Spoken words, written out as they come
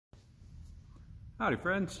Howdy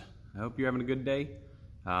friends, I hope you're having a good day.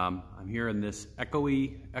 I'm here in this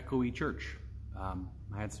echoey church. I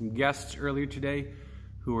had some guests earlier today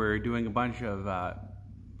who were doing a bunch of,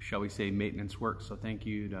 shall we say, maintenance work. So thank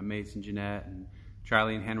you to Mason, Jeanette, and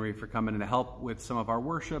Charlie and Henry for coming in to help with some of our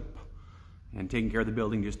worship and taking care of the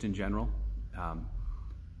building just in general.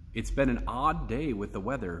 It's been an odd day with the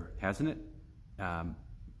weather, hasn't it?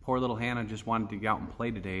 Poor little Hannah just wanted to get out and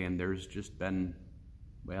play today, and there's just been,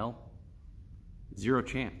 well, zero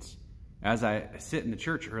chance. As I sit in the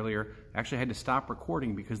church earlier, I actually had to stop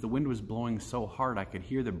recording because the wind was blowing so hard I could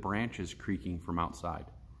hear the branches creaking from outside.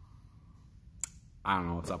 I don't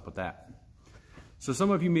know what's up with that. So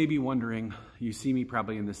some of you may be wondering, you see me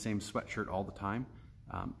probably in the same sweatshirt all the time.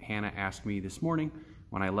 Hannah asked me this morning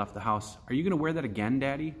when I left the house, "Are you going to wear that again,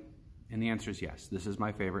 Daddy?" And the answer is yes. This is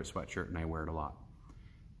my favorite sweatshirt and I wear it a lot.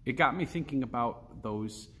 It got me thinking about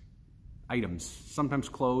those items. Sometimes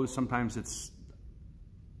clothes, sometimes it's,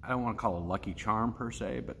 I don't want to call it a lucky charm per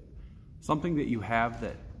se, but something that you have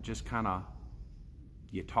that just kind of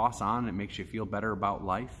you toss on and it makes you feel better about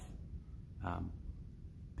life.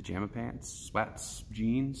 Pajama pants, sweats,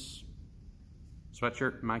 jeans,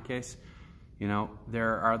 sweatshirt in my case. You know,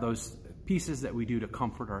 there are those pieces that we do to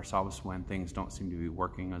comfort ourselves when things don't seem to be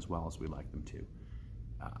working as well as we like them to.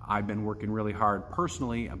 I've been working really hard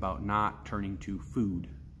personally about not turning to food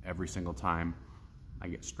every single time I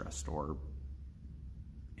get stressed or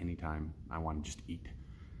anytime I want to just eat.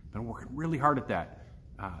 Been working really hard at that.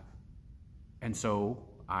 And so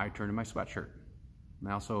I turn to my sweatshirt. And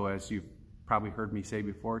I also, as you've probably heard me say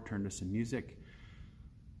before, turn to some music,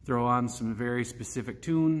 throw on some very specific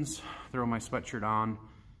tunes, throw my sweatshirt on,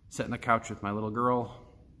 sit on the couch with my little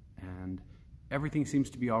girl, and everything seems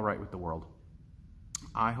to be all right with the world.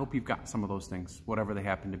 I hope you've got some of those things, whatever they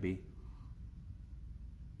happen to be.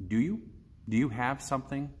 Do you? Do you have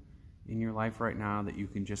something in your life right now that you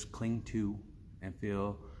can just cling to and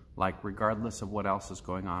feel like regardless of what else is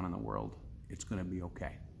going on in the world, it's going to be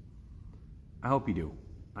okay? I hope you do.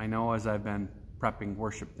 I know as I've been prepping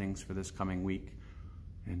worship things for this coming week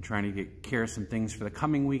and trying to get care of some things for the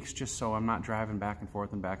coming weeks just so I'm not driving back and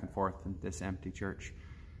forth in this empty church,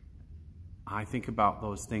 I think about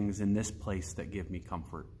those things in this place that give me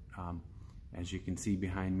comfort. As you can see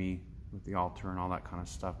behind me with the altar and all that kind of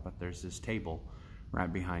stuff, but there's this table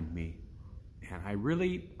right behind me. And I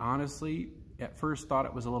really, honestly, at first thought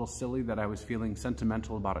it was a little silly that I was feeling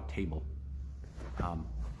sentimental about a table.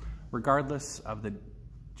 Regardless of the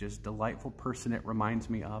just delightful person it reminds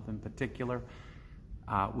me of in particular,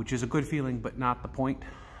 which is a good feeling, but not the point.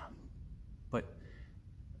 But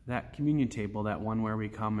that communion table, that one where we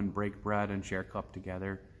come and break bread and share cup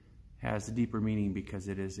together, has a deeper meaning because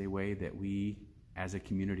it is a way that we as a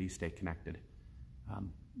community stay connected.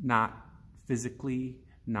 Not physically,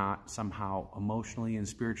 not somehow emotionally and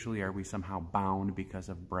spiritually are we somehow bound because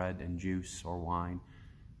of bread and juice or wine,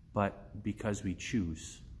 but because we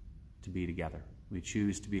choose to be together. We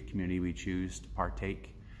choose to be a community. We choose to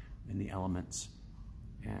partake in the elements.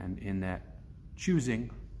 And in that choosing,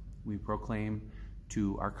 we proclaim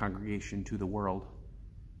to our congregation, to the world,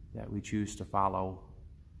 that we choose to follow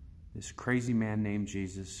this crazy man named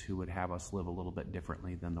Jesus who would have us live a little bit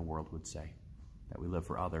differently than the world would say, that we live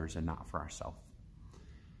for others and not for ourselves.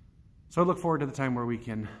 So I look forward to the time where we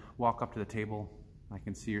can walk up to the table. I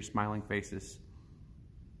can see your smiling faces.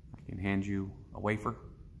 I can hand you a wafer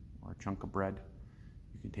or a chunk of bread.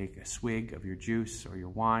 You can take a swig of your juice or your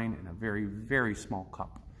wine in a very, very small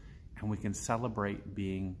cup, and we can celebrate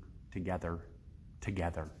being together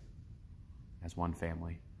as one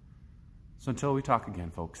family. So until we talk again,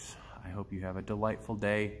 folks, I hope you have a delightful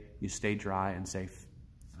day. You stay dry and safe,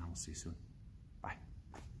 and I will see you soon.